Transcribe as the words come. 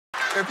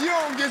If you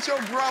don't get your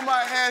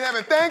grandma hand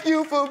heaven, thank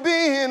you for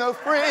being a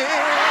friend.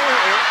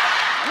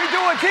 We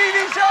doing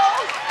TV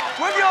shows?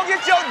 When you don't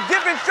get your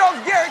dipping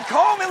strokes, Gary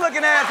Coleman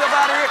looking ass up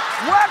out of here,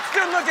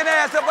 Webster looking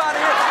ass up out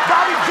of here,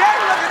 Bobby J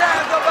looking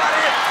ass up out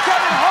of here,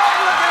 Kevin Hart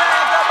looking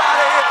ass up out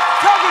of here,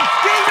 Toby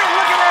Stevens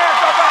looking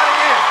ass up out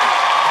of here.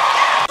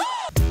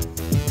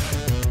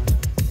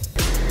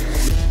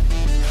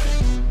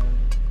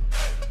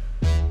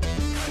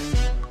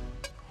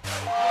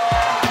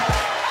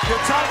 The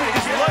topic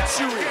is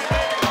luxury.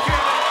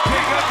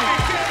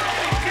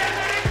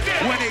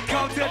 When it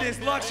comes to this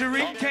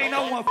luxury, can't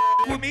no one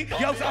with me.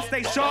 Yo, I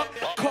stay sharp.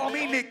 Call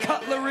me Nick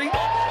Cutlery.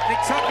 Nick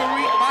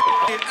Tuckery. My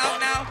is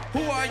out now.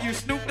 Who are you,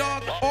 Snoop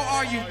Dogg? Or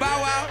are you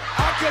Bow Wow?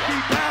 I could be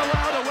Bow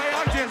Wow the way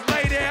I just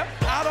lay there.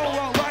 I don't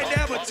run right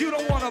now, but you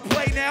don't want to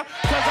play now.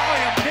 Cause I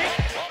am Nick.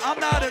 I'm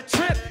not a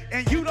trip.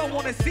 And you don't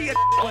want to see it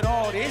with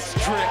all this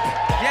trip.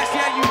 Yes,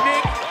 yeah, you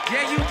Nick.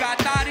 Yeah, you got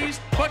naughties.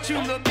 But you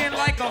looking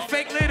like a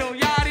fake little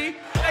yachty.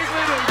 Fake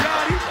little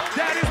yachty.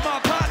 That is my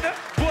partner.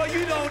 Boy,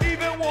 you don't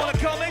even want to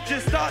come and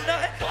just start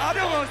nothing. I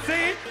don't want to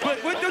see it,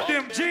 but with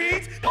them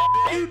jeans,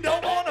 you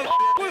don't want to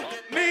with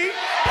me.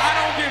 I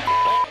don't give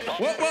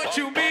what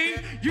you mean.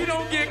 You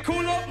don't get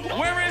cooler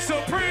wearing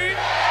Supreme.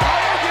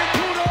 I don't get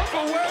cooler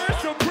for wearing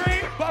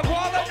Supreme. By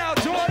Wildest now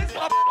Jordans,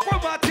 I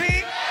with my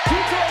team.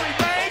 Two Tory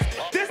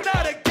Lanez, this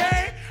not a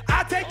game.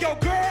 I take your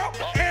girl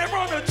and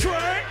run the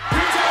train.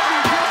 You tell me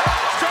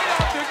straight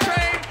off the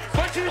train,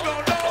 but you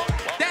don't know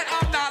that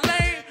I'm not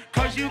lame.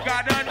 Cause you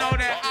gotta know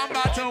that I'm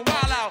about to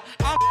wild out.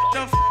 I'm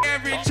the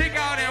every chick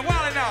out and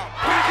wildin' out.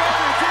 We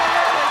gonna kill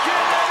it and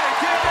kill it and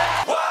kill it.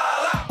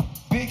 Wild out.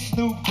 Big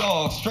Snoop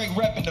Dogg, straight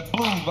rapping the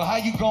blues, but how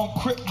you gon'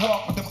 crip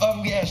walk with them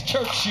ugly ass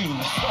church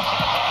shoes?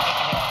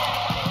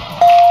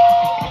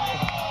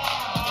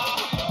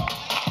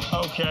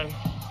 Okay,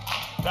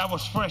 that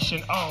was fresh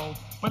and all.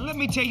 But let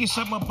me tell you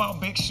something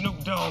about Big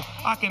Snoop Dogg.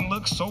 I can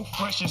look so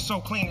fresh and so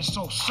clean and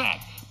so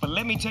sack. But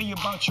let me tell you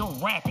about your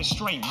rap, it's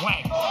straight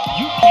whack.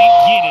 You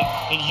can't get it,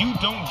 and you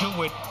don't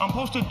do it. I'm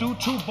supposed to do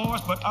 2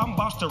 bars, but I'm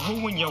about to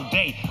ruin your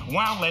day.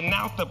 Wildin'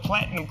 out the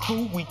Platinum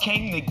Crew, we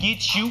came to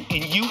get you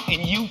and you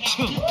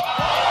too.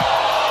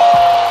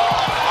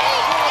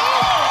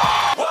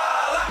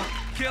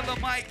 Killer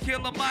Mike, kill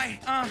the mic.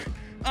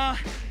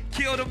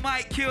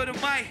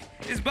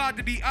 It's about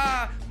to be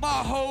my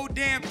whole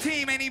damn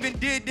team ain't even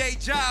did their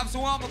job,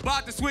 so I'm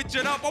about to switch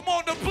it up. I'm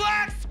on the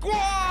Black Squad!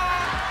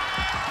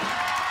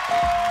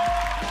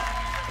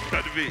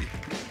 Got to be.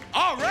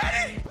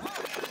 Already?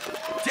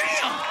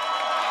 Damn!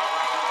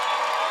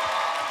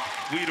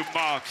 We the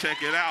mob,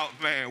 check it out,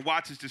 man.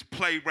 Watch us just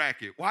play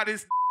racket. Why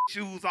this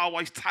shoes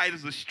always tight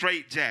as a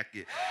straight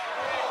jacket?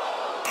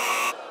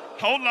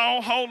 Hold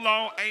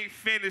on, ain't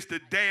finished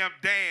the damn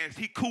dance.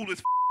 He cool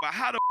as but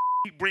how the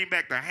he bring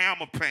back the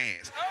hammer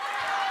pants?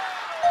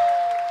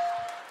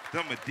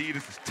 Them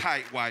Adidas is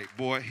tight, white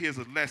boy. Here's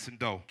a lesson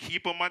though.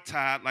 Keep them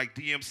untied like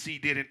DMC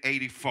did in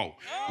 '84.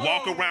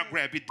 Walk around,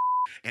 grab your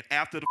and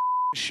after the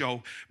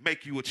show,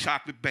 make you a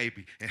chocolate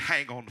baby and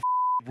hang on the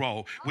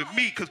roll with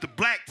me, cause the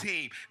black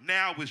team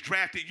now is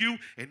drafting you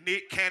and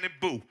Nick Cannon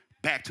Boo.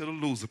 Back to the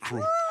loser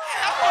crew. I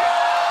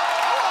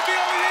wanna be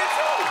on here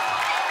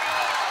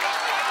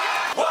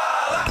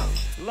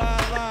too. La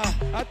la,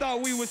 I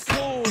thought we was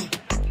cool.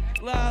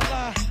 La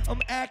la,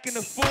 I'm acting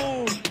a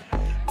fool.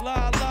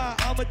 La la,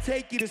 I'ma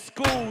take you to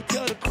school.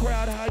 Tell the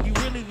crowd how you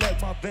really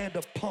let my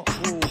Vanderpump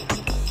rule.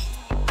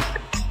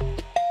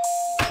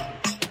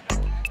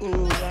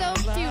 Ooh, So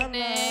cute,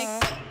 Nick.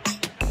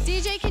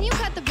 DJ, can you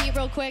cut the beat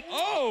real quick?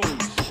 Oh!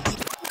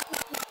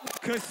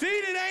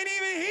 Conceited ain't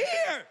even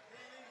here!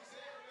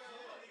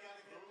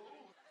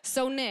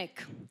 So,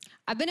 Nick,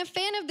 I've been a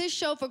fan of this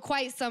show for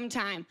quite some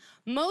time,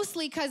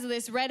 mostly because of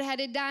this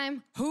redheaded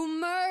dime who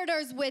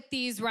murders with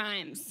these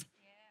rhymes.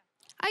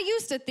 I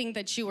used to think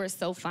that you were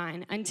so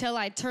fine until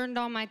I turned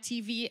on my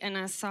TV and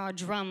I saw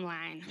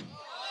Drumline.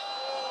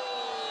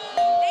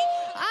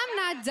 I'm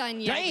not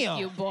done yet with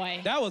you, boy.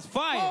 That was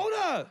fire. Hold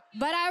up.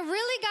 But I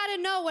really gotta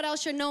know what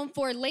else you're known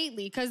for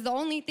lately, because the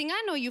only thing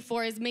I know you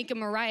for is making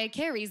Mariah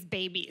Carey's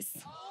babies.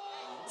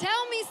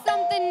 Tell me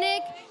something,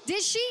 Nick.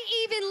 Did she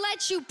even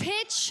let you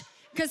pitch?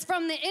 Because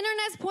from the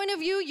internet's point of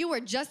view, you were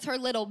just her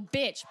little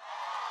bitch.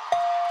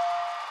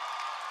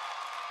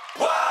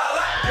 Your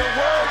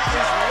word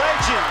is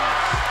legend.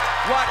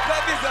 What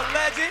Clef is a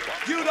legend.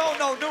 You don't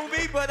know new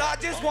me, but I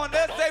just want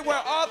to say where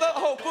are the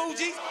whole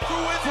Fugees? Who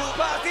is his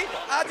posse?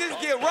 I just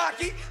get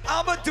rocky.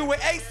 I'ma do it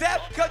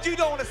ASAP, cause you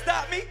don't wanna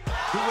stop me.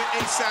 Do it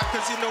ASAP,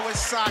 cause you know it's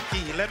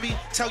Saki. Let me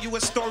tell you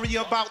a story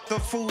about the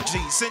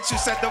Fugees. Since you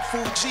said the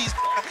Fugees,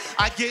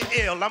 I get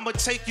ill. I'ma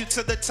take you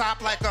to the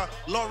top like a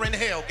Lauryn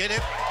Hill, get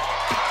it?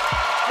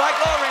 Like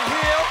Lauryn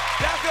Hill,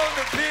 that's on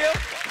the bill.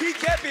 He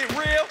kept it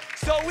real,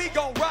 so we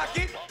gon' rock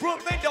it.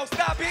 Brooklyn, don't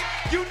stop it.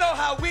 You know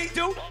how we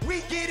do,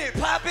 we get it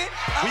poppin'.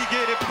 We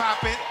get it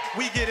poppin',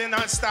 we get it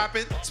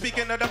unstoppin'.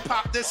 Speaking of the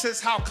pop, this is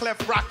how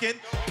Clef rockin'.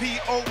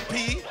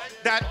 P.O.P.,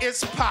 that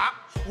is pop.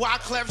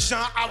 Wyclef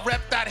Jean, I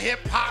rep that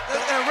hip-hop.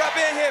 And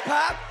repping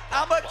hip-hop,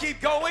 I'ma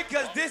keep going,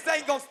 cause this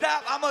ain't gonna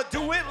stop. I'ma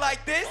do it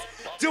like this,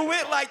 do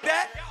it like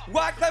that.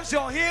 Wyclef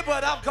Jean here,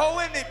 but I'm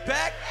going it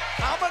back.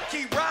 I'ma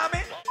keep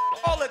rhyming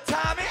all the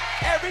time.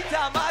 Every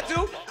time I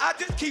do, I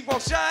just keep on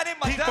shining.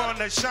 Keep on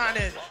the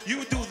shining,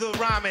 you do the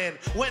rhyming.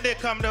 When it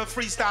come to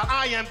freestyle,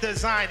 I am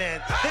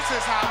designing. This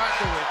is how I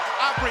do it,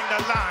 I bring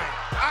the line.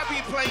 I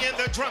be playing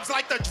the drums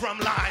like the drum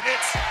line.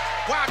 It's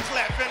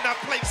Wyclef in the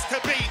place to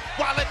be.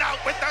 Wildin' out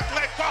with the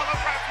click, all of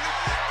rap.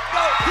 Go,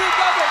 pick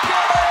up and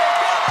kill it,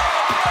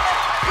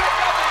 pick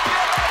up and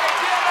kill it,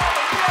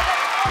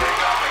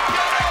 pick up and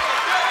kill it,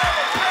 pick up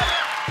and kill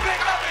it, pick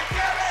up and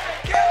kill it,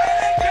 kill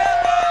it and kill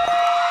it.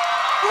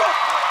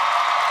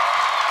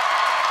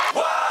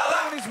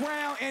 Wild this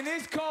round, and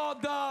it's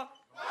called the Wild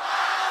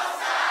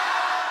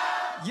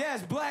Style.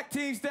 Yes, black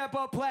team step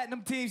up,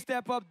 platinum team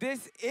step up.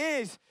 This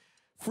is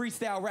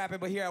freestyle rapping,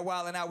 but here at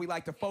Wildin' Out, we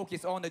like to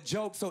focus on the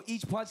joke. So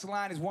each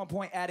punchline is 1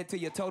 point added to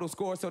your total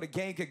score, so the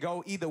game could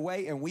go either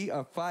way, and we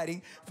are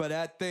fighting for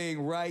that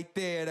thing right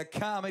there, the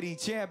comedy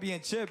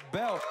championship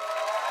belt.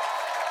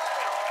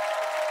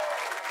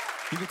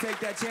 You can take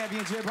that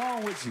championship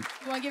home with you.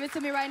 You want to give it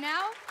to me right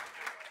now?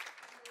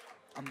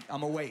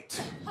 I'ma wait.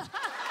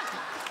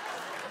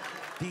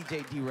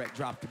 DJ D-Rec,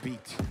 drop the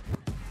beat.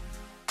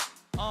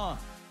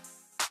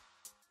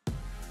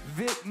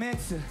 Vic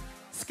Mensa,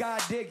 Sky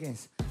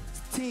Diggins,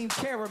 Team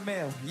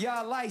Caramel,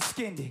 y'all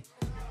light-skinned.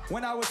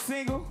 When I was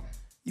single,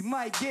 you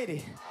might get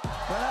it.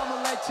 But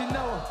I'ma let you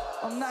know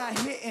I'm not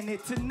hitting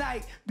it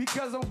tonight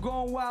because I'm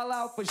going wild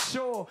out for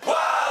sure. Wild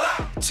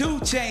out! 2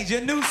 Chainz,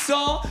 a new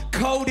song,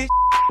 coded.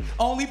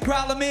 Only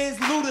problem is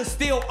Luda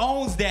still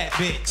owns that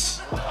bitch.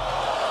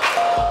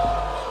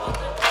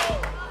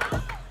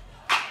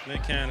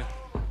 Nick Cannon,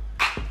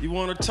 you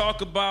want to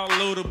talk about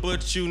Luda,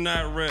 but you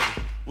not ready.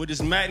 With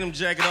this Magnum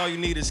jacket, all you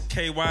need is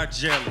KY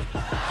jelly.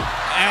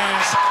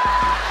 And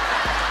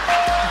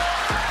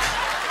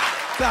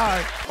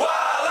sorry.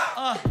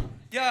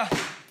 Yeah.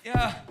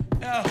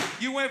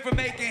 You went from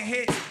making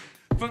hits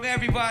from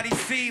everybody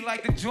see,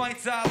 like the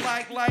joints I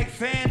like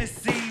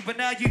fantasy. But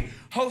now you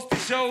host the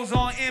shows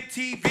on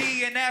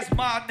MTV, and that's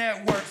my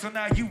network. So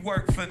now you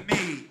work for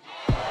me.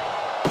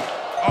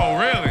 Oh,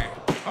 really?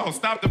 Oh,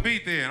 stop the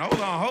beat then. Hold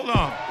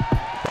on.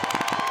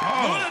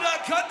 Luda done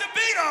cut the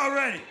beat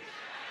already.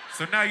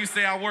 So now you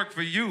say I work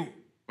for you,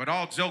 but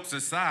all jokes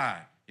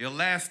aside, your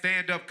last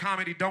stand-up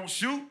comedy, Don't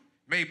Shoot,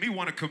 made me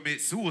want to commit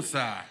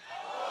suicide.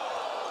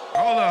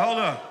 Hold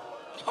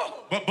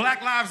up. But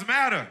Black Lives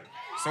Matter,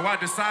 so I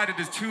decided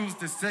to choose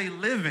to stay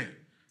living.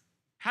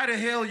 How the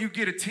hell you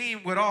get a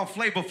team with all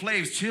Flavor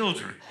Flav's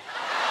children?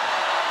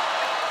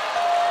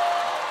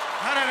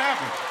 How'd that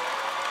happen?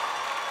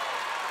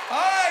 All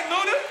right,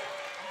 Luda.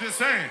 I'm just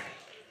saying.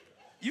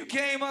 You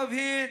came up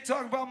here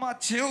talking about my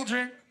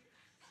children,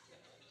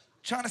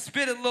 trying to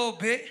spit a little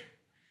bit.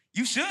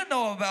 You should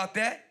know about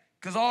that,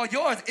 because all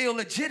yours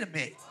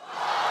illegitimate.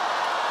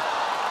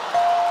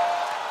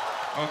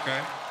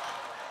 Okay.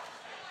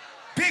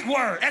 Big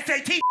word,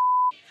 SAT.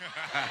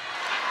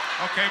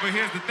 Okay, but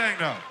here's the thing,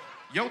 though.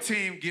 Your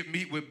team get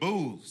meat with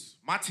booze.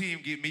 My team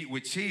get meat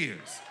with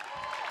cheers.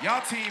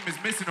 Y'all team is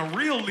missing a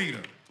real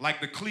leader, like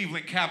the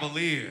Cleveland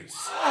Cavaliers.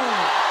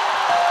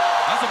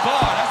 That's a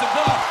bar.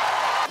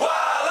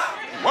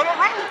 What a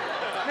run!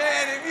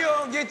 Man, if you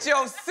don't get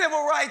your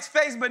civil rights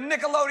face but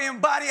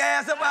Nickelodeon body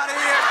ass up out of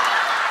here.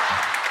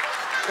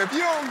 If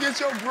you don't get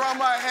your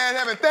grandma hand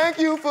heaven, thank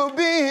you for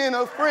being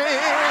a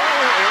friend.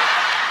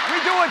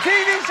 We doing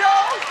TV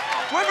shows?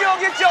 When you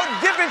don't get your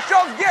different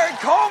strokes, Gary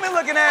Coleman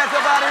looking ass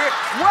up out of here,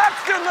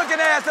 Webster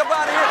looking ass up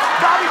out of here,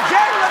 Bobby J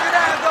looking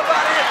ass up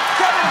out of here,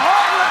 Kevin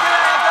Hart looking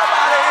ass up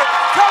out of here,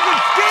 Cousin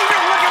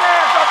Steven looking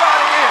ass up out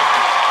of here.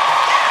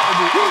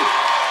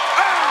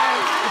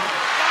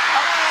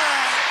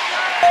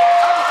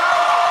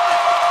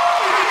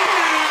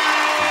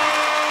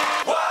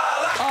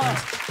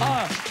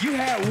 You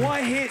had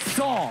one hit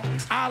song,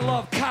 I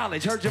Love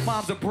College. Heard your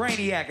mom's a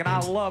brainiac and I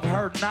love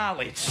her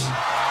knowledge.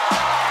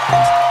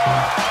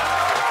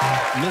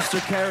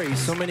 Mr. Carey,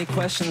 so many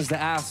questions to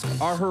ask.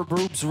 Are her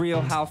boobs real?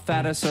 How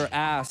fat is her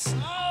ass?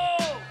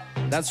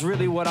 That's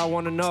really what I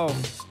want to know.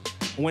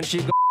 When she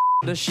go,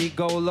 does she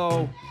go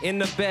low? In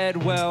the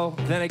bed, well,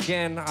 then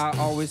again, I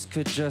always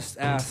could just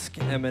ask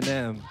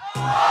Eminem.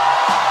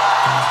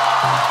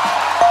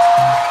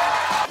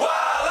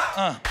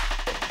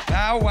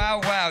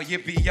 Wow,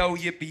 yippee-yo,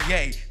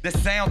 yippee-yay. The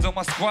sounds on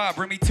my squad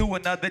bring me to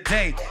another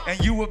day. And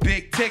you a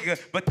big tigger,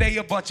 but they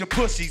a bunch of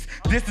pussies.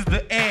 This is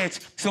the edge,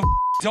 so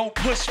don't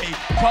push me.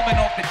 Coming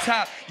off the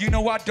top, you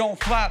know I don't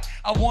flop.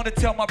 I want to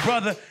tell my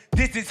brother,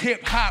 this is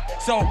hip-hop.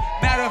 So,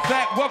 matter of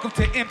fact, welcome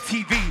to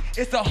MTV.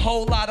 It's a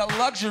whole lot of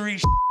luxury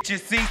you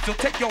see. So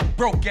take your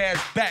broke ass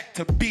back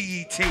to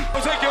BET.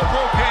 Well, take your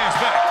broke ass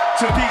back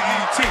to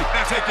BET.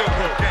 Now take your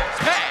broke ass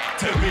back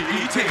to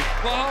BET.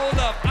 Well, hold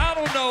up. I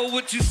don't know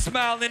what you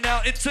smiling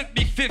out. It took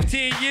me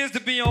 15 years to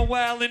be on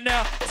Wildin'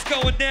 Out. It's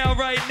going down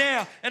right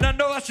now, and I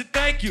know I should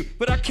thank you,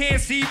 but I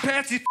can't see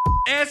past these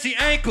Assy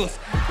ankles,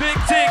 Big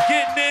Ten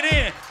getting it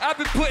in. I've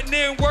been putting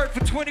in work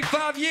for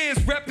 25 years,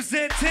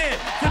 represent 10.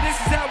 So this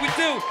is how we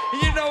do.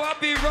 And you know I'll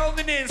be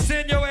rolling in,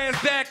 send your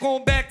ass back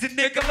on back to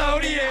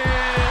Nickelodeon.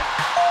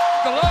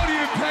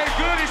 Nickelodeon pay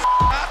good as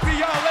I'll see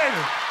y'all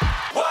later.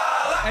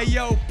 Hey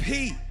yo,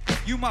 Pete,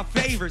 you my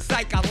favorite,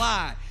 psych, I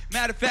lied.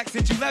 Matter of fact,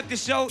 since you left the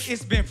show,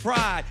 it's been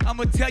fried.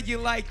 I'ma tell you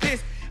like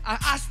this,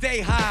 I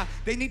stay high.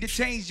 They need to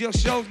change your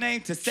show's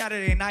name to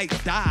Saturday Night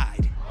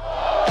Died.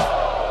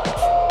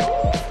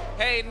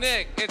 Hey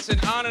Nick, it's an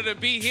honor to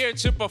be here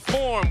to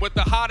perform with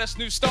the hottest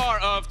new star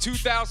of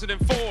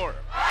 2004.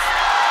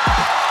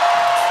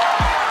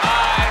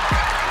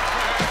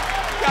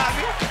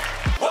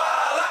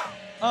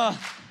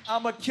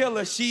 I'm a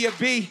killer, she a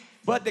B.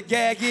 But the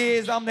gag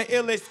is, I'm the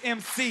illest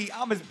MC.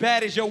 I'm as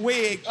bad as your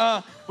wig,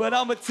 but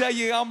I'ma tell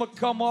you, I'ma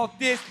come off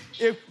this.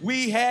 If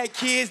we had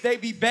kids, they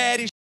be bad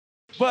as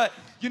But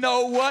you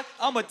know what?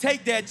 I'ma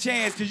take that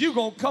chance, cause you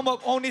gonna come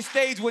up on this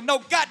stage with no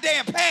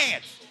goddamn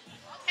pants.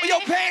 Where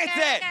your pants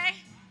at?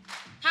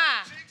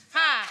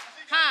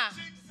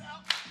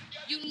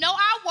 You know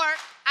I work,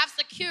 I've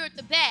secured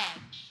the bag.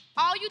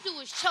 All you do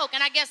is choke,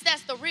 and I guess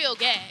that's the real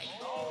gag.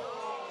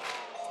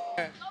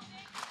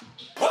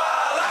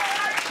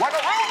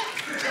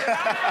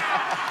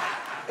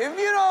 If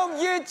you don't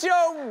get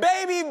your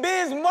baby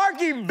Biz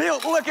Markie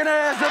built looking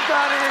ass up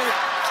out of here.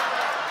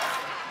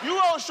 You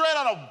roll straight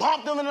out of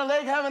bump them in the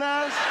leg having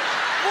ass?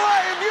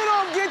 Boy, if you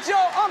don't get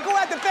your uncle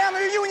at the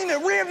family reunion, the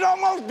ribs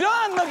almost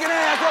done looking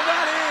ass up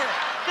out of here.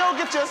 You don't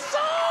get your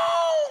soul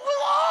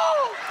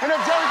belong. And if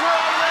Jerry Curl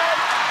out of there.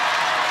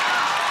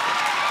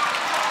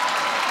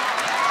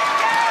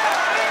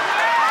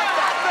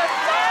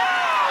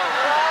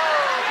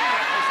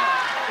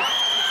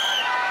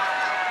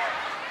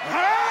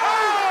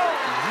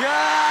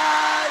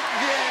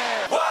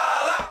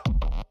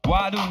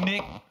 Why do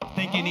Nick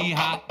thinking he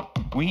hot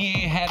when he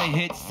ain't had a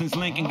hit since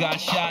Lincoln got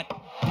shot?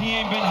 He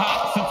ain't been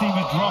hot since he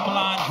was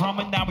drumline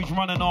drumming. Now he's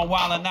running on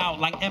Wildin' Out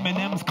like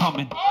Eminem's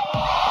coming.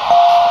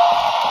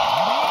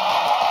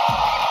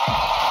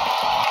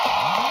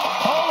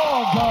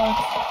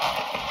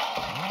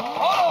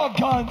 Hold on,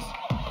 Guns.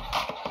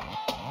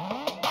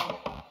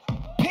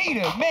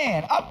 Peter,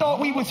 man, I thought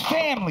we was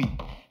family.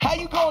 How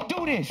you gonna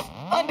do this?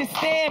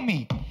 Understand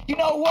me. You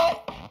know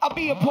what? I'll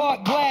be a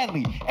part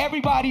gladly.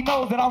 Everybody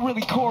knows that I'm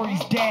really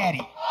Corey's daddy.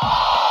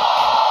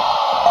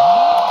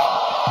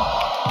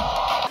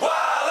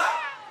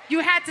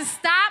 You had to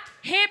stop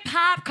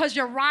hip-hop because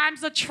your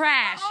rhymes are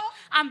trash.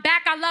 I'm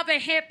back, I love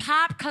it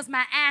hip-hop because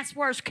my ass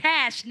worth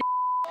cash. Okay,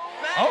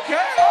 all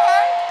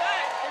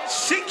right.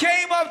 She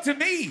came up to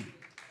me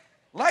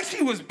like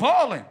she was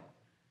balling.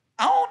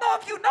 I don't know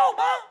if you know,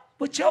 Mom,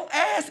 but your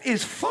ass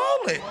is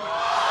falling.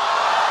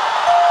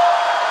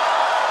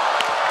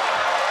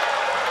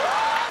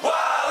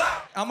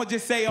 I'ma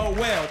just say, oh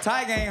well,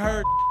 Tiger ain't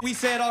heard we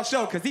said all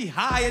show, cause he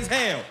high as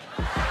hell.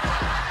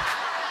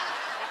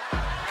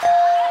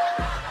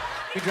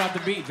 We dropped the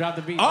beat,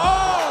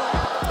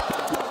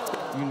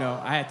 Oh! You know,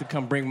 I had to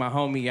come bring my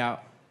homie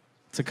out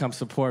to come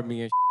support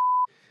me and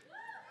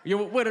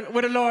Yo, where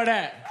the Lord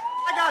at?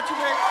 I got you,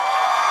 man.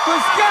 For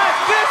Scott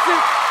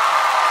Vincent!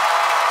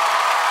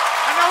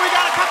 I know we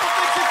got a couple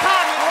things in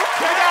common.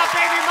 Okay. We got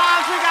baby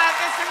moms, we got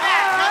this and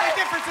that. The only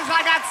difference is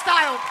I got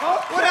style.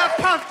 Okay. What up,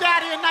 Puff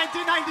Daddy in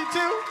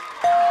 1992?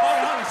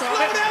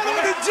 Slow down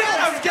on the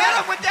jump. Get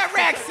up with that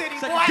Rack City,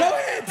 boy. Go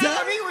ahead,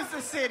 Tom. He was the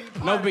city.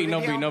 No beat.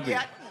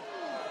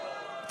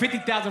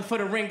 50,000 for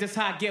the ring, that's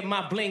how I get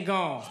my bling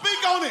on.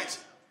 Speak on it.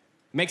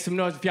 Make some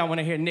noise if y'all want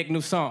to hear Nick's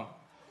new song.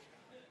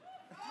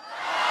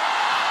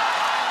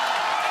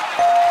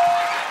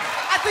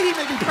 I think he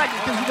may be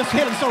pregnant because you just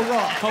hit him so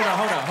raw. Hold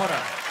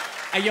on.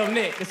 Hey, yo,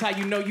 Nick, that's how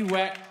you know you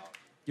rap.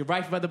 Your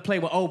right brother play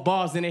with old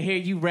bars in the hear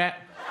you rap.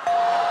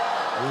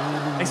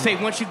 Ooh. They say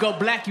once you go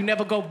black, you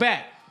never go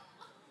back.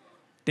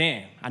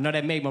 Damn, I know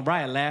that made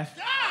Mariah laugh.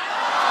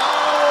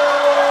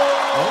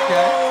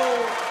 Okay.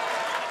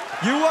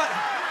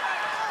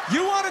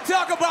 You want to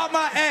talk about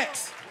my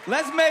ex?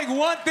 Let's make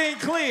one thing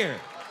clear.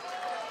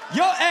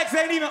 Your ex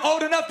ain't even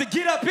old enough to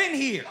get up in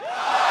here.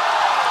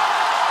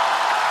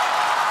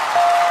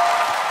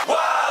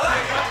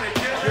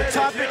 Your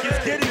topic is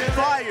getting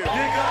fired.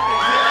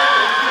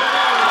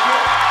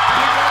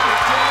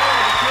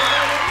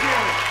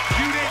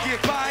 You didn't get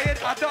fired.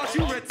 I thought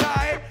you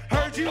retired.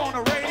 Heard you on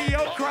the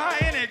radio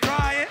crying and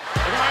crying.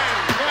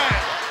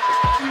 Right.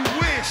 You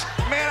wish.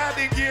 Man, I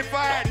didn't get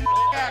fired.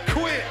 I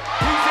quit.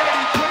 He said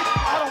he quit.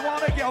 I don't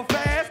want to go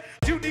fast.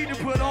 You need to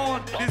put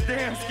on this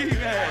damn ski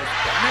mask.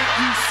 Nick,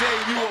 you say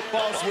you a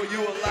boss, well, you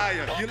a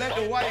liar. You let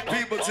the white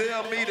people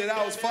tell me that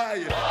I was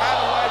fired.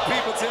 How the white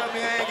people tell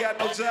me I ain't got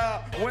no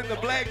job when the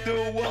black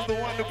dude was the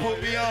one to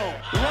put me on?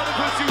 The one to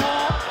put you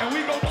on, and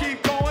we gon'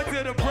 keep going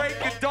till the break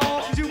of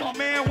dawn. Cause you my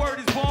man, word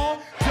is born.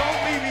 Don't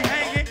leave me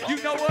hanging,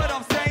 you know what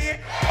I'm saying?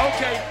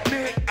 Okay,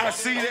 Nick, I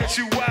see that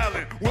you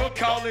wildin'. We'll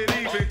call it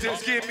even,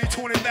 just give me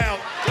 20,000.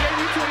 Give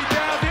me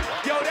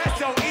 20,000? Yo, that's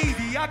so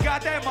easy. I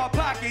got that in my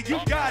pocket, you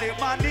got it,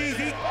 my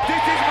kneesy.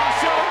 This is my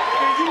show,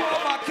 and you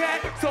are my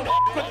cat, so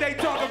what they they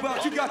talk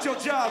about? You got your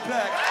job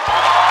back.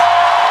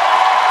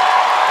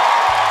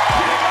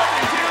 Pick up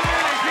and kill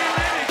it and kill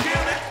it and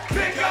kill it.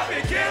 Pick up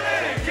and kill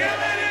it and kill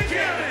it and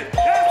kill it.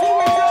 That's what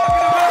we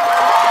talking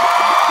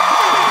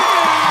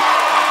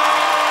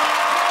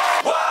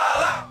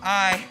about.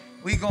 Alright,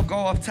 we gonna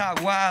go up top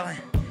wildin'.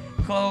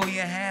 Chloe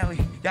and Hallie,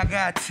 y'all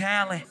got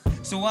talent.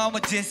 So I'ma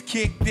just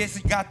kick this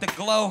and got the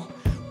glow.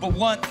 But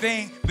one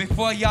thing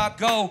before y'all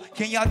go,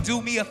 can y'all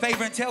do me a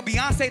favor and tell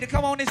Beyonce to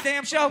come on this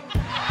damn show?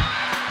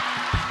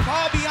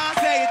 Call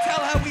Beyonce and tell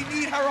her we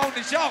need her on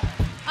the show.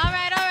 All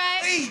right, all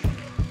right. Please.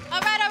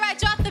 All right,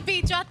 drop the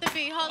beat, Hold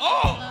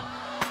on.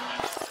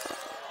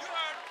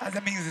 How's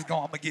that mean it's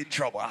going? I'm gonna get in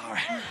trouble, all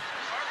right.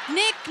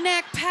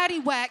 Knick-knack,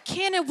 paddywhack,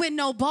 cannon with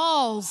no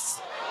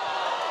balls.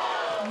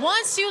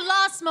 Once you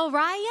lost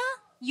Mariah,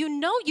 you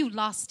know you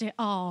lost it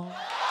all.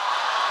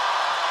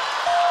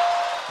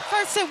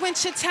 First it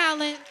went your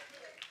talent,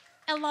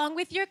 along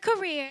with your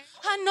career.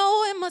 I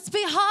know it must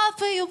be hard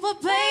for you,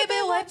 but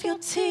baby, wipe your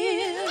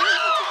tears.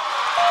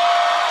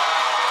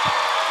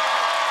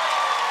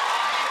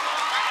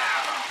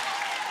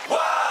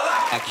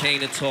 I came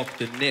to talk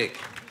to Nick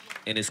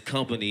and his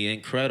company,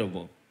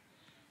 Incredible.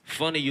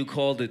 Funny you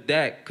called it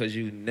that, because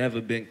you never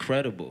been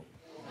credible.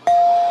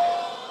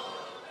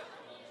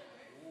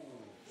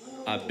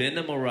 I've been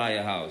to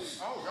Mariah house.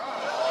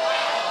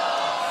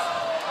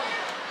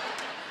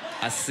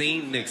 I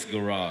seen Nick's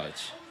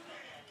garage.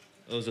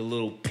 There was a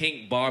little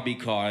pink Barbie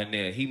car in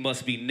there. He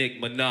must be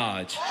Nick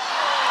Minaj.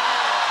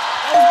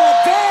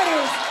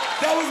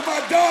 That was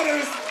my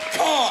daughter's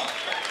car.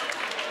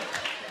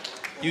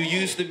 You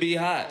used to be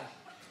hot,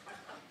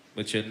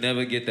 but you'll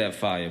never get that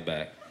fire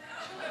back.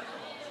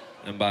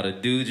 And by the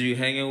dudes you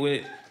hanging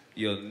with,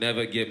 you'll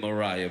never get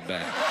Mariah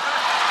back.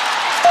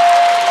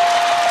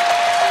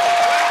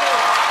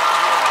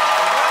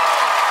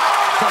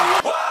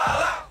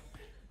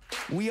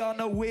 We all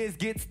know Wiz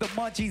gets the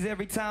munchies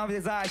every time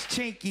his eyes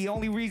chinky.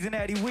 Only reason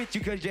that he with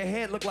you because your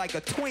head look like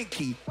a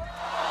Twinkie. All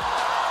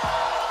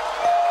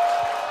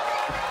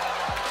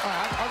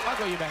right, I'll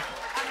go you back.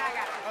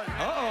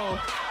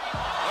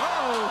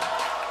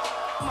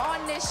 I'm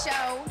on this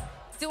show,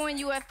 doing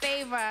you a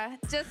favor.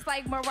 Just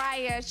like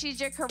Mariah, she's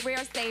your career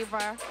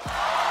saver.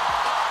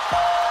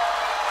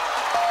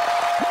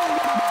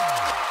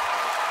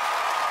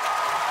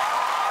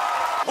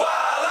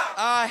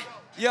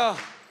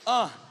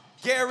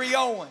 Gary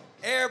Owen,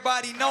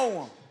 everybody know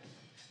him.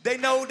 They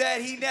know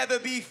that he never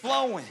be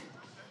flowing,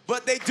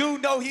 but they do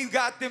know he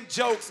got them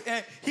jokes,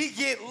 and he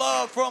get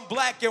love from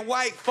black and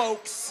white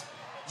folks.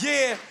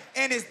 Yeah,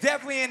 and it's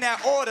definitely in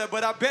that order,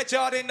 but I bet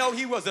y'all didn't know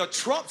he was a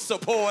Trump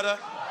supporter.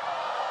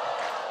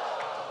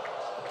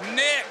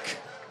 Nick,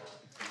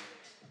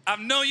 I've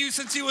known you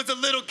since you was a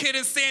little kid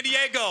in San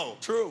Diego.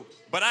 True.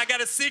 But I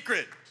got a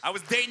secret. I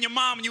was dating your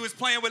mom and you was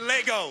playing with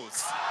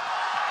Legos.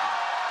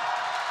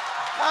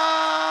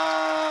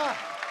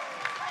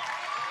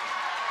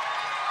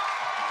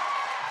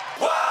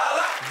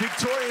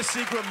 Victoria's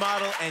Secret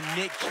model and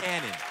Nick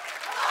Cannon.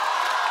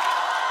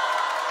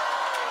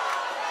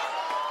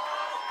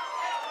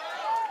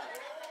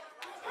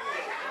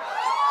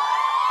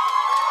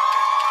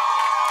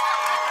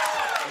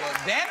 Well,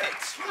 damn it.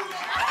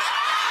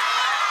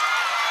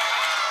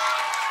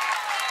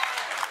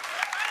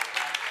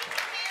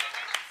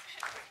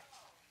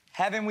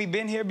 Haven't we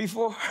been here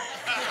before?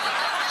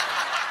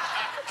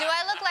 Do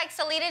I look like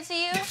Salita to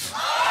you?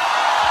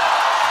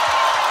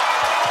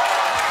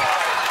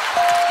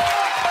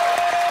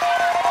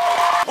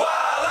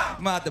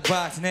 I'm out the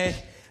box, Nick.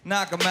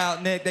 Knock 'em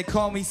out, Nick. They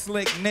call me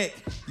Slick Nick.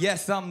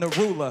 Yes, I'm the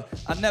ruler.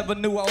 I never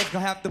knew I was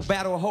gonna have to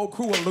battle a whole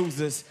crew of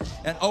losers.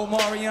 And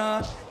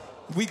Omarion,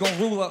 we gon'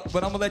 rule up,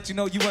 but I'm gonna let you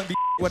know you wouldn't be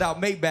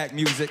without Maybach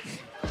music.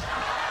 I'm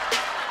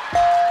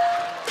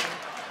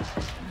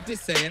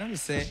just saying.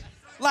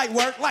 Light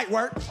work. Let's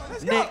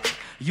go. Nick,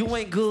 you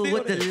ain't good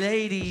with the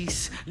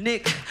ladies.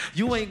 Nick,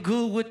 you ain't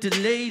good with the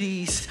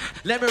ladies.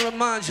 Let me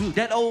remind you,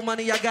 that old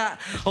money I got,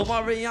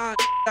 Omarion,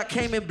 I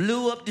came and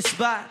blew up the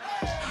spot.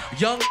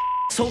 Young,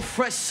 so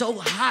fresh, so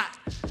hot.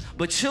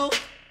 But you,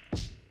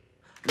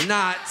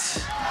 not.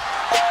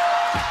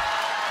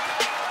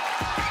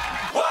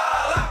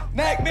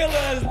 Mac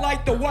Miller is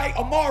like the white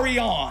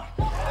Omarion.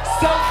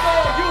 So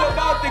far, you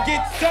about to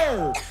get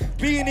served.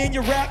 Being in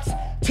your raps,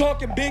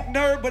 talking big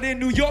nerd, but in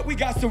New York, we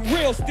got some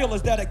real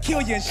Steelers that'll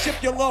kill you and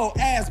ship your little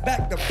ass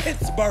back to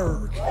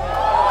Pittsburgh.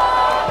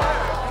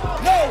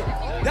 No,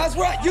 that's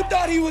right. You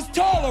thought he was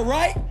taller,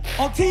 right?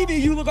 On TV,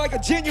 you look like a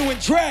genuine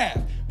draft,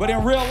 but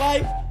in real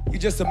life, you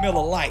just a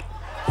Miller Lite.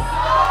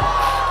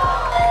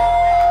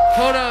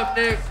 Hold up,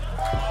 Nick.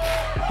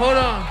 Hold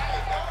on.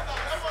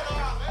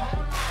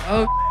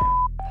 Oh,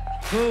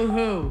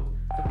 boo-hoo.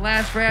 The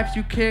last raps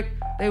you kicked,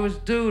 they was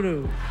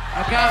doo-doo.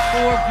 I got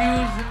more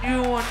views than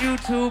you on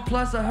YouTube,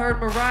 plus I heard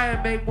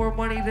Mariah make more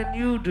money than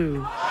you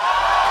do.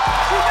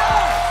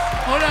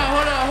 Hold on.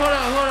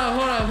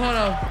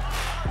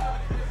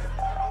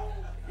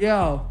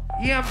 Yo,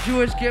 yeah, I'm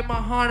Jewish, get my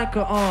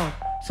Hanukkah on.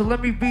 So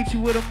let me beat you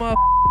with a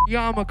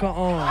yarmulke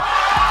on.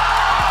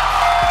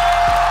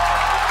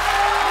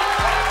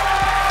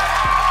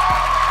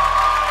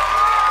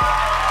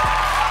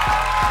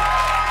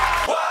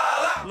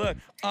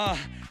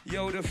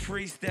 Yo, the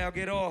freestyle,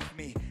 get off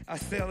me. I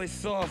sell it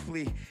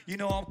softly. You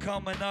know I'm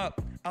coming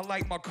up. I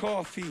like my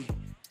coffee.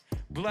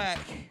 Black,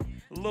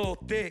 a little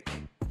thick.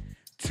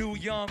 Too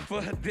young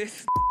for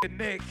this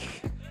Nick.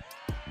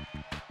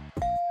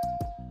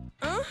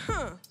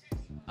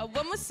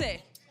 What me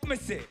say? What me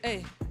say?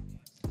 Hey,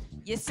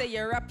 you say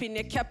you're rapping,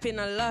 you're capping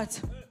a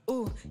lot.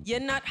 Ooh, you're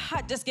not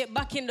hot, just get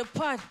back in the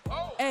pot.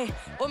 Hey,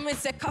 what me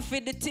say? Coffee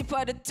the tip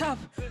of the top.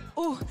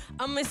 Ooh,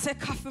 I me say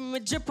coffee, me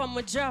drip on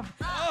my job.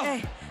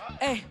 Hey,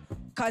 hey.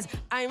 Cause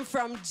I'm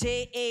from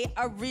J.A.,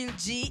 a real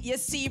G. You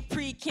see,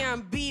 Pre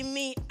can't be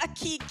me. A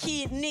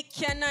Kiki, Nick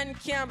Cannon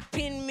can't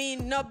pin me.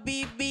 No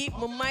BB,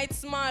 my might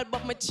small,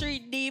 but my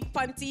 3D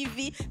on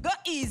TV. Go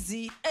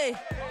easy, hey. Your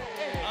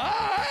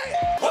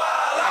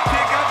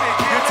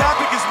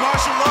topic is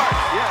martial art.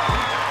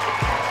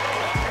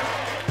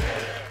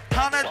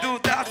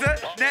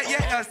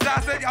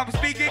 I'm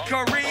speaking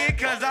Korean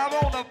cause I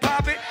wanna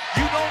pop it.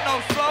 You don't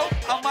know slow,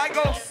 I might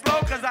go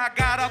slow cause I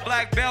got a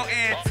black belt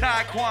in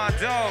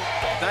Taekwondo.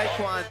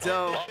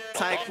 Taekwondo,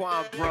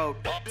 Taekwondo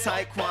broke,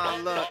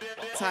 Taekwondo look,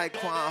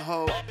 Taekwondo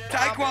ho.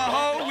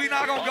 Taekwondo, we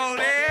not gonna go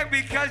there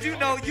because you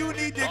know you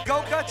need to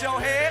go cut your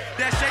hair.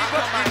 That shape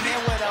up my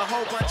man with a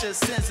whole bunch of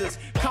scissors.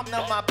 Come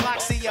to my block,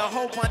 see a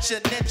whole bunch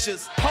of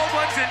ninjas. Whole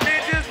bunch of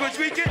ninjas, but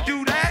we can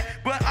do that.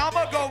 But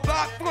I'ma go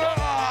back for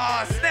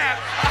snap.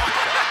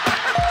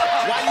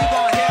 Why you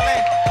gon' heal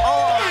it?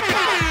 Oh, he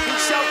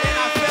choking,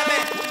 I feel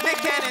it.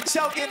 Nick Cannon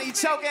choking, he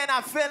choking,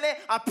 I feel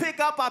it. I pick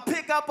up a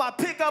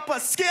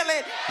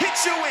skillet. Hit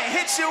you and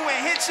hit you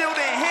and hit you,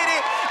 then hit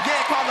it.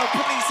 Yeah, call the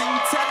police and you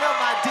tell them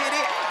I did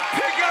it.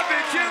 Pick up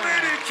and kill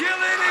it and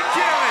kill it and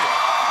kill it.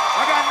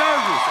 I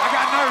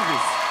got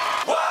nervous.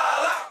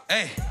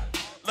 Hey,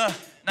 look,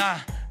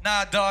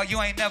 nah, dog,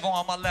 you ain't never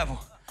on my level.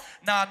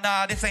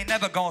 Nah, this ain't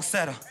never gonna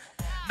settle.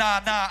 Nah,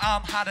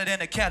 I'm hotter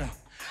than a kettle.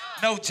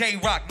 No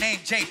J-Rock, name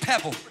J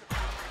Pebble.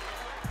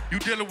 You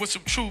dealing with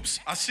some troops.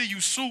 I see you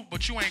soup,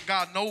 but you ain't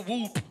got no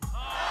whoop. All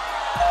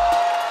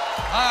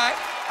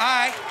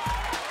right.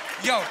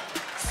 Yo,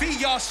 see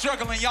y'all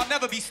struggling, y'all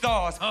never be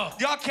stars.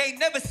 Y'all can't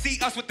never see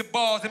us with the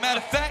balls. As a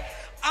matter of fact,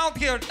 I don't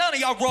care none of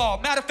y'all raw.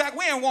 Matter of fact,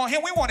 we ain't want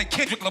him, we wanted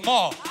Kendrick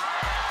Lamar. Look,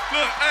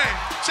 hey,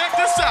 check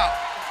this out.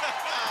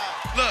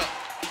 Look,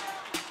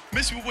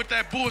 miss me with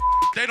that bullshit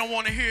they don't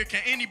want to hear.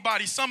 Can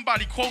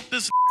somebody quote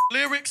this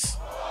lyrics?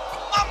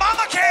 My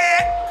mama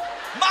can.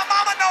 My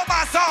mama know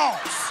my songs.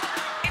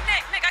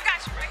 Hey, Nick, I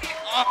got you right here.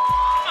 Come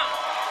on.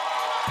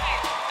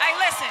 Hey,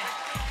 listen,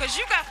 because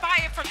you got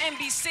fired from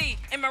NBC,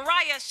 and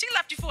Mariah, she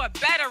left you for a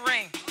better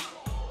ring.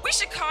 We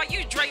should call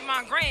you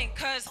Draymond Green,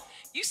 because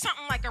you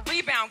something like a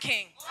rebound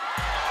king.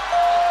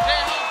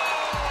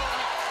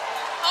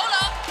 Hold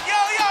up. Yo,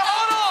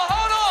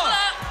 hold on.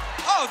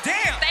 Oh,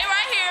 damn. Stay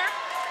right here.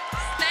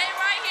 Stay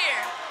right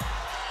here.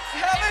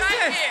 Stay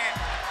right here.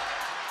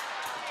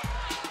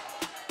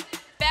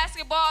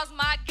 Basketball's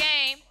my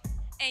game,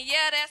 and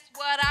yeah, that's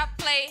what I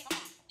play.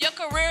 Your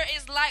career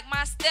is like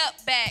my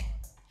step back.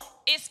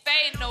 It's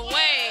fading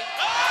away.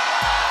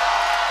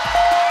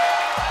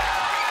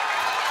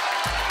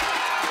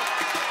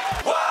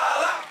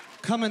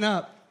 Coming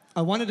up,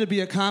 I wanted to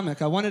be a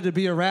comic. I wanted to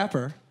be a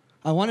rapper.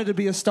 I wanted to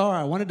be a star.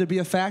 I wanted to be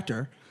a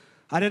factor.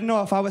 I didn't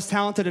know if I was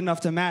talented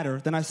enough to matter.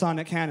 Then I saw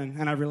Nick Cannon,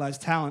 and I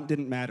realized talent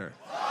didn't matter.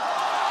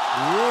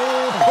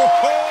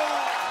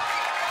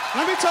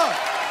 Let me talk.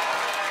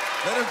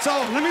 Let him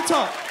talk. Let me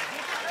talk.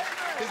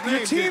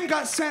 Your team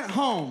got sent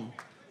home.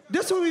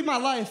 This would be my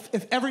life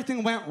if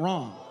everything went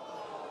wrong.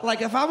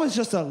 Like if I was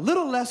just a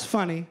little less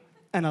funny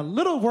and a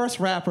little worse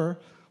rapper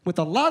with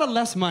a lot of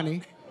less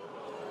money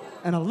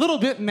and a little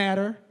bit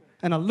madder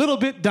and a little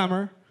bit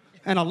dumber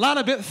and a lot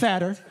of bit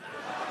fatter,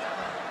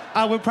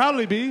 I would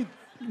probably be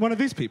one of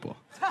these people.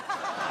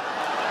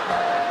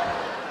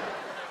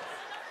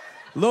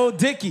 Lil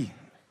Dicky,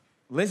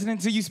 listening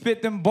to you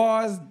spit them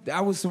bars,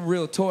 that was some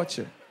real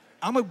torture.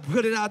 I'm gonna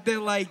put it out there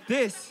like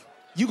this.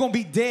 You gonna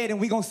be dead and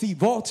we gonna see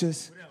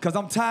vultures, cause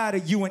I'm tired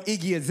of you and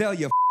Iggy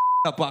Azalea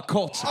up our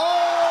culture.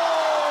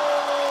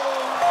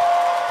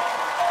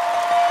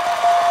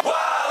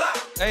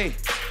 Hey,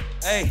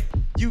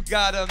 you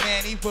got a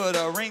man, he put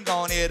a ring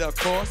on it, of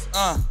course,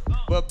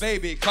 But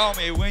baby, call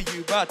me when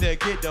you about to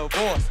get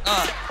divorced,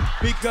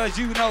 Because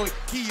you know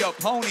he a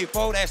pony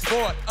for that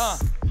sport,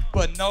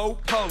 But no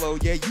polo,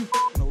 yeah, you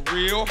a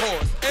real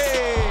horse.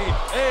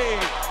 Hey.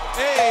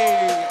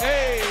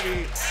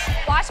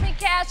 Watch me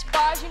catch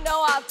bars, you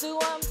know I'll do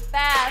them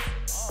fast.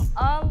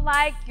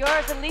 Unlike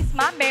yours, at least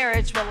my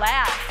marriage will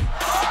last.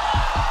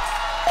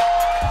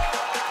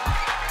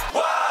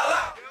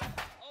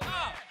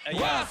 Hey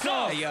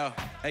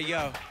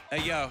yo.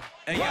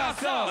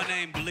 My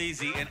name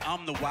Bleezy and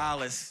I'm the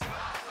wildest.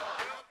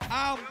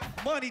 I'm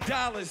Money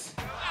Dollars.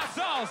 Wild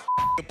sauce.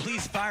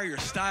 Please fire your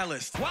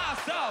stylist. Wild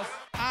sauce.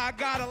 I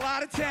got a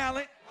lot of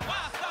talent.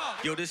 Wild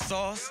sauce. Yo, this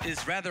sauce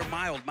is rather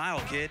mild,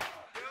 kid.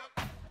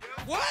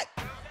 What?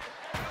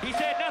 He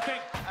said nothing.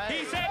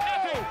 He said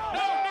nothing.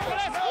 No,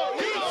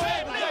 he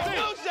said nothing.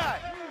 No shot.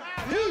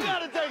 You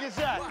gotta take a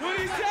shot. What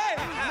did he say?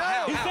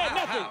 How? He said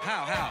nothing.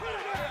 How?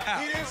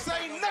 He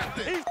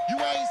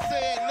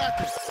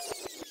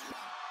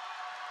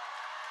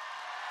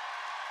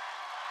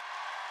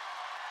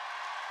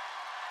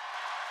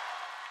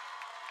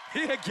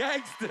He a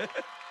gangster.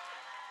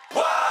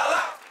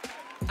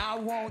 I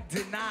won't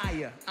deny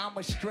ya. I'm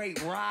a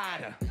straight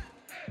rider.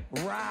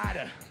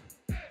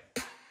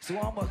 So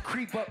I'ma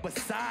creep up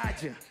beside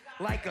you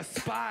like a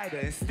spider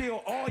and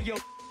steal all your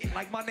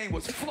like my name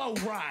was Flow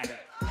Rider.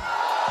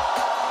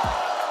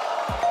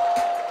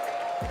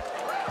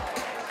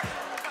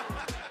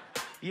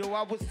 Yo,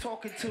 I was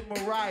talking to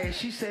Mariah.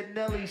 She said,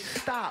 Nelly,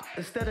 stop.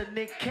 Instead of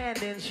Nick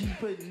Cannon, she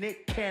put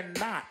Nick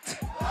Cannot.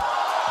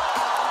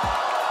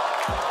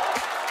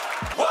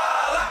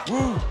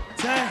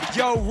 Wu-Tang.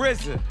 Yo,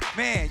 RZA,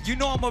 man, you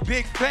know I'm a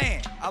big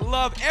fan. I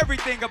love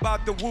everything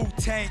about the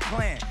Wu-Tang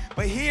Clan.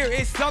 But here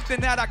is something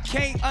that I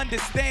can't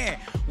understand.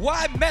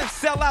 Why meth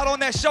sell out on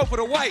that show for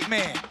the white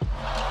man?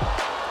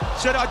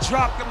 Should I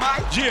drop the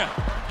mic?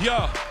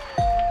 Yeah.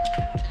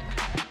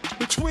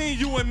 Between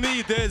you and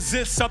me, there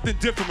exists something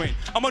different.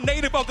 I'm a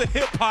native of the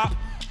hip-hop,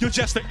 you're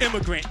just an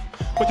immigrant.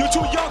 But you're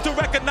too young to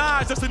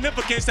recognize the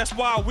significance. That's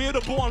why we're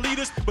the born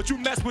leaders, but you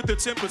mess with the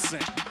 10%.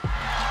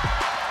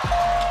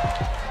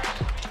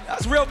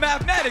 That's real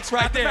mathematics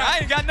right there. I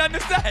ain't got nothing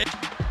to say.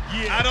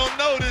 Yeah. I don't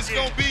know, this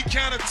gonna be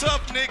kind of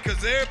tough, Nick,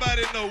 because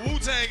everybody know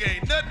Wu-Tang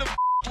ain't nothing to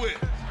with.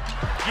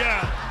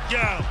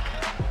 Yo.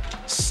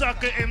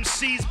 Sucker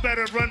MCs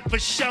better run for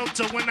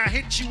shelter. When I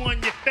hit you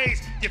on your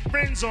face, your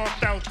friends all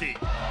felt it.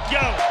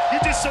 Yo, you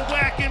just a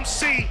whack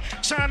MC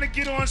trying to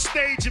get on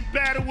stage and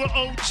battle with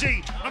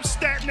OG. I'm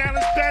Staten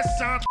Island's best,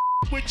 son.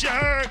 What you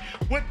heard?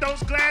 With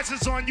those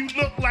glasses on, you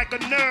look like a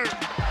nerd.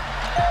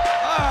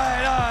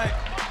 All right.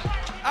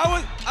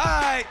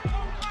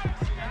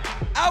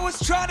 I was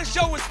trying to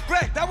show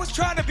respect. I was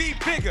trying to be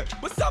bigger.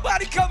 But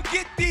somebody come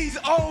get these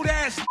old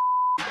ass.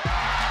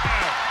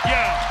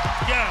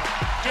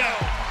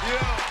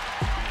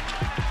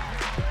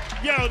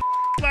 Yo,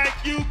 like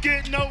you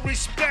get no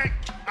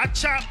respect. I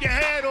chop your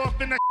head off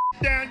and I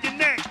down your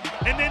neck.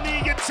 And any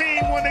of your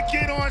team wanna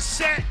get on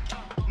set.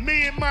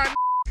 Me and my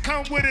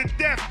come with a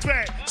death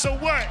threat. So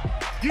what?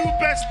 You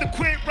best to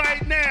quit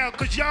right now,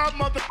 cause y'all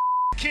mother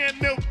can't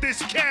milk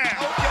this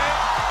cow.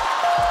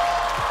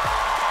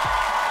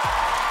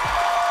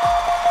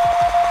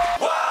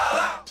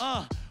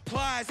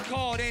 Plies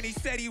called and he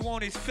said he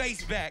want his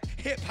face back.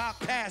 Hip-hop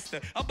pastor,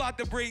 I'm about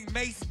to bring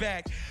Mace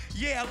back.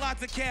 Yeah,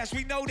 lots of cash,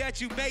 we know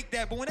that you make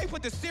that, but when they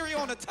put the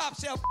cereal on the top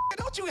shelf,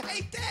 don't you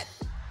hate that?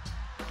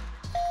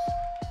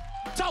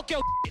 Talk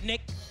your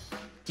Nick.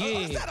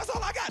 Yeah. That's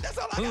all I got. That's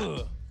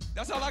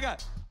all I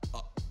got.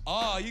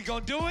 Oh, you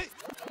gonna do it?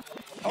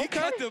 He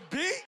cut the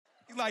beat?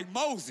 You like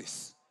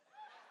Moses.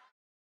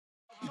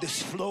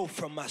 This flow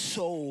from my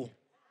soul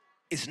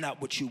is not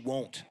what you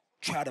want.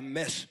 Try to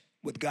mess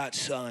with God's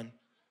son.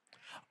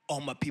 All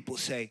my people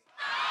say.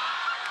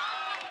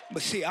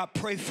 But see, I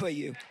pray for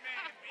you.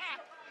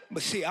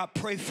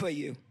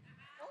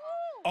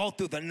 All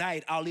through the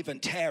night, I'll even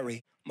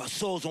tarry. My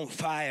soul's on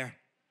fire,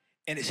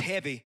 and it's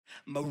heavy.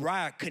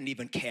 Mariah couldn't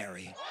even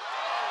carry.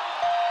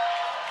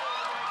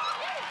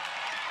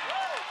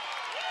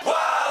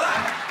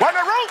 What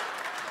the root?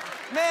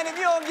 Man, if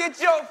you don't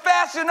get your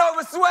fashion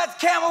over sweats,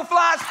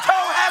 camouflage,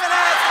 toe having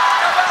ass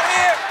up out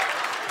here.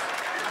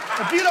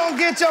 If you don't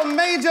get your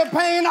major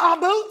pain on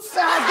boots,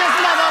 I guess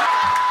never.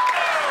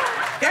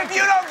 If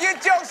you don't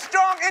get your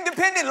strong,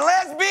 independent,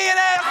 lesbian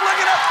ass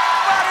looking up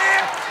out of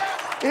here.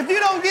 If you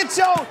don't get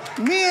your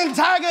me and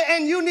Tiger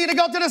and you need to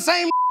go to the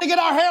same to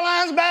get our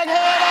hairlines back,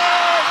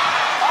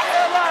 Our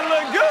hairline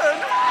look good.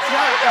 It's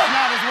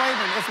not, it's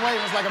waving. It's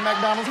waving. It's like a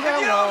McDonald's. If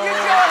you don't get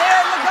your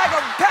hair look like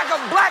a pack of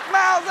Black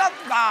Miles up,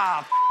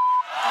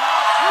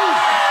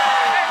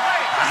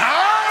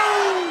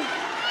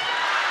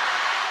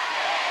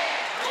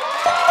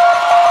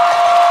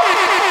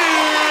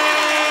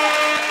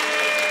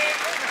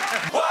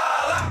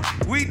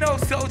 We know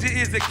Soldier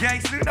is a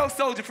gangster, we know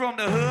Soldier from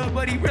the hood,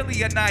 but he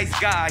really a nice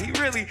guy. He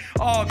really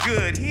all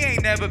good. He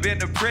ain't never been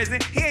to prison.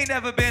 He ain't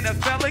never been a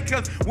felon,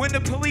 cause when the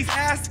police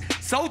ask,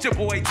 Soldier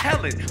Boy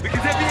tell it.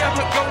 Because if he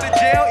ever go to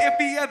jail, if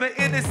he ever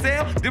in a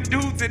cell, them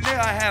dudes in there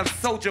have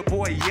Soldier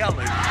Boy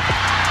yelling.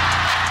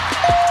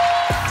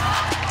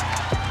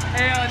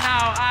 Hell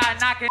no, I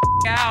knock it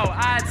out.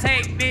 I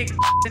take big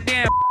and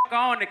then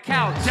on the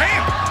couch.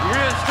 Damn!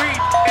 Real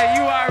street,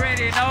 you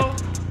already know.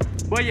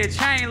 But your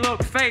chain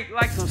look fake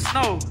like some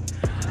snow.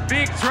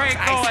 Big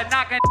Draco and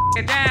knocking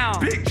it down.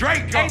 Big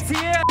Draco.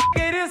 ATL,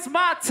 it is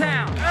my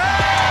town.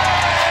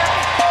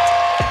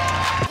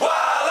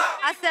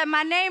 I said,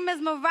 my name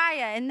is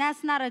Mariah, and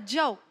that's not a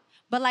joke.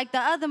 But like the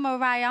other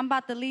Mariah, I'm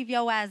about to leave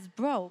your ass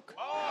broke.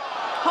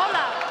 Hold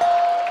up.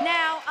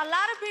 Now, a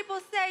lot of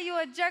people say you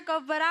a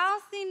jerko, but I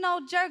don't see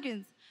no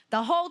jerkins.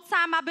 The whole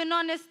time I've been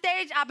on this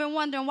stage, I've been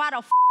wondering why the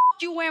f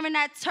you wearing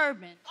that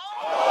turban.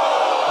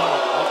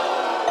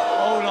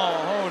 Hold on.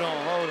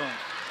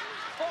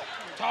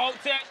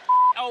 Talk to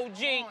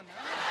OG.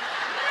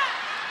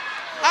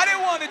 I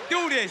didn't want to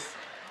do this,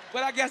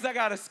 but I guess I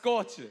gotta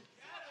scorch it.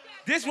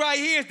 This right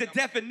here is the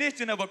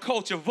definition of a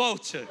culture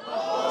vulture.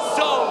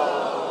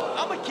 So,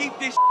 I'm gonna keep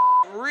this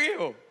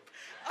real.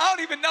 I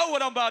don't even know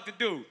what I'm about to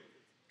do.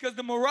 Cause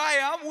the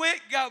Mariah I'm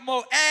with got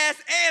more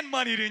ass and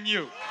money than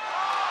you.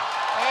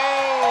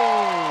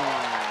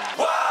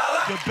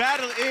 The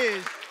battle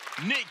is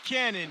Nick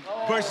Cannon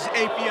versus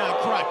Afion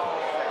Crockett.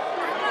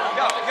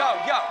 Yo.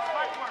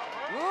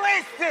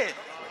 Listen.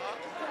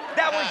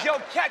 That was your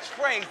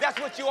catchphrase. That's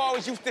what you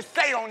always used to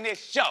say on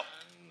this show.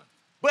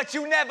 But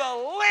you never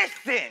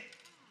listened.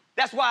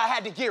 That's why I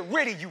had to get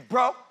rid of you,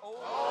 bro.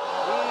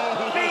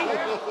 See,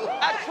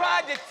 I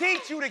tried to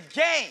teach you the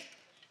game.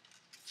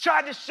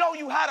 Tried to show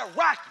you how to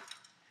rock it.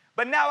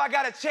 But now I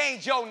gotta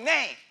change your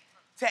name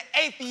to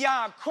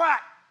Afion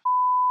Crock.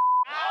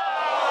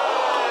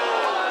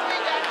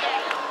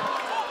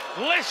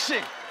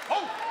 Listen,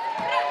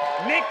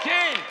 Nick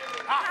Cannon,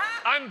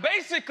 I'm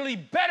basically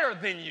better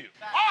than you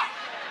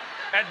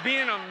at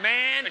being a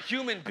man, a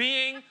human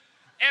being,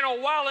 and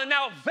a wildin'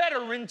 out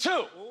veteran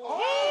too.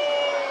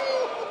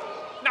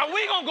 Now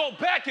we gonna go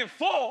back and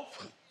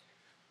forth,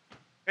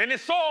 and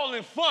it's all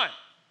in fun.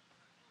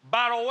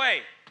 By the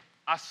way,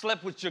 I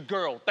slept with your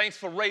girl. Thanks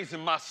for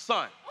raising my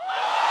son.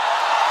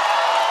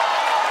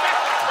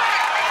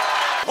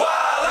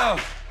 Yo,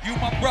 you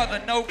my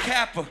brother, no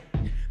capper.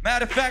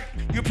 Matter of fact,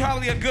 you're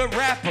probably a good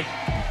rapper.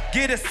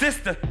 Get a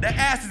sister, the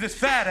asses is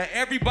fatter.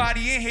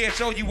 Everybody in here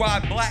showed you why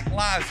Black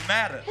Lives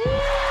Matter. All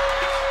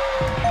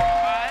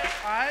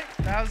right,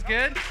 that was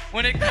good.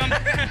 When it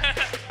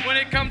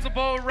comes to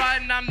bull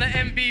riding, I'm the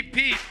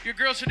MVP. Your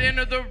girl should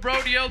enter the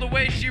rodeo the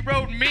way she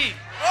rode me.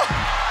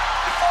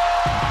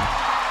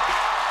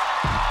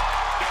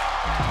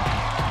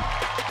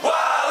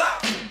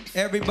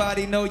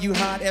 Everybody know you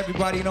hot,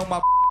 everybody know my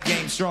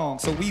game strong.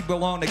 So we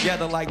belong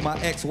together like my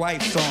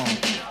ex-wife song.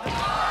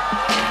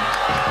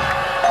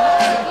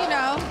 You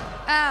know,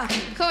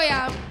 cool,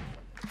 y'all.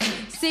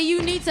 See,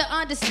 you need to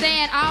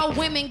understand all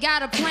women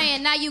got a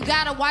plan. Now you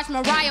gotta watch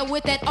Mariah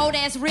with that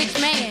old-ass rich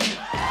man.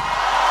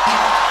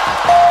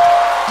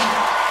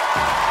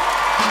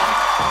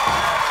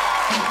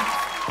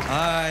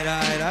 All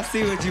right, I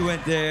see what you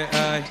went there.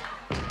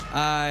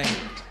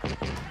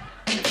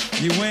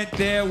 You went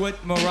there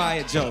with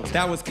Mariah jokes.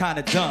 That was kind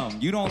of dumb.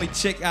 You the only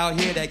chick out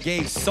here that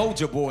gave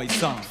Soulja Boy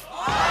some.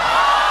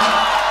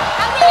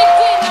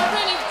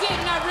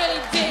 I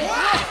really did.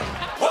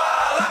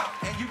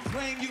 And you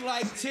claim you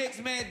like chicks,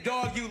 man,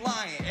 dog, you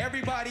lying.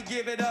 Everybody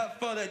give it up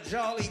for the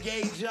jolly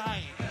gay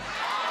giant.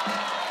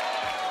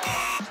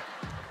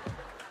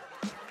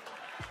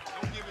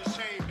 Don't give his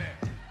shame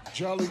back.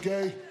 Jolly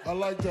Gay, I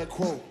like that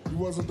quote. You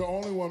wasn't the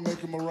only one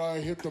making Mariah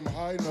hit them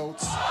high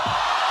notes.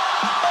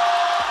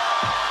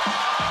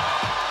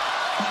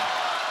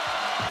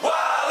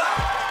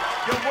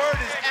 Your word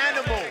is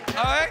animal.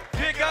 All right,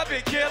 pick up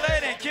and kill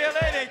it and kill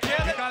it and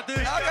kill it. You got this?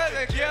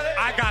 Okay, kill it.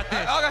 I got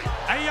this. Okay.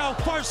 Hey, yo,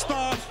 first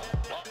off,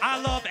 I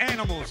love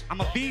animals.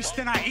 I'm a beast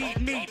and I eat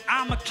meat.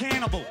 I'm a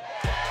cannibal.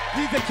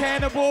 He's a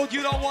cannibal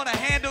you don't want to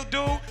handle,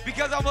 dude,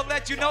 because I'm going to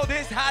let you know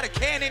this how the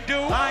cannon do.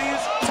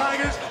 Lions,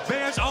 tigers,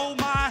 bears, oh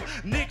my.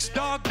 Nick's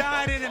dog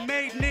died and it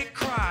made Nick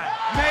cry.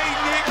 Made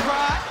Nick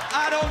cry?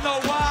 I don't know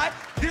why.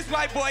 This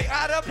white boy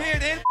out up here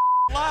then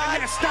lie.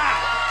 Yeah, stop.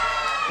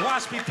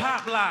 Watch me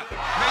pop lock. Pick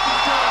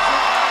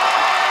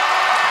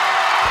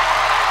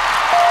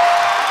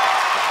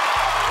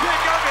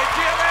up and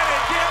kill it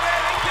and kill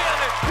it and kill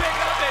it. Pick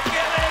up and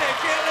kill it and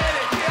kill it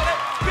and kill it.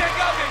 Pick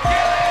up and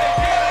kill it and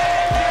kill it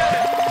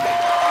and kill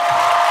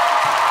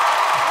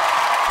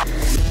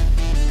it.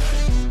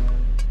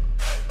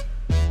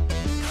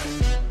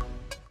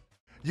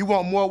 You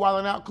want more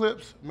Wildin' Out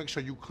clips? Make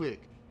sure you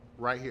click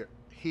right here.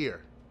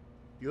 Here.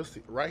 You'll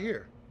see right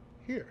here.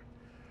 Here.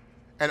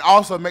 And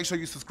also make sure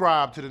you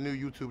subscribe to the new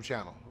YouTube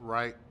channel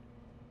right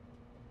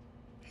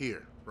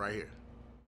here. Right here.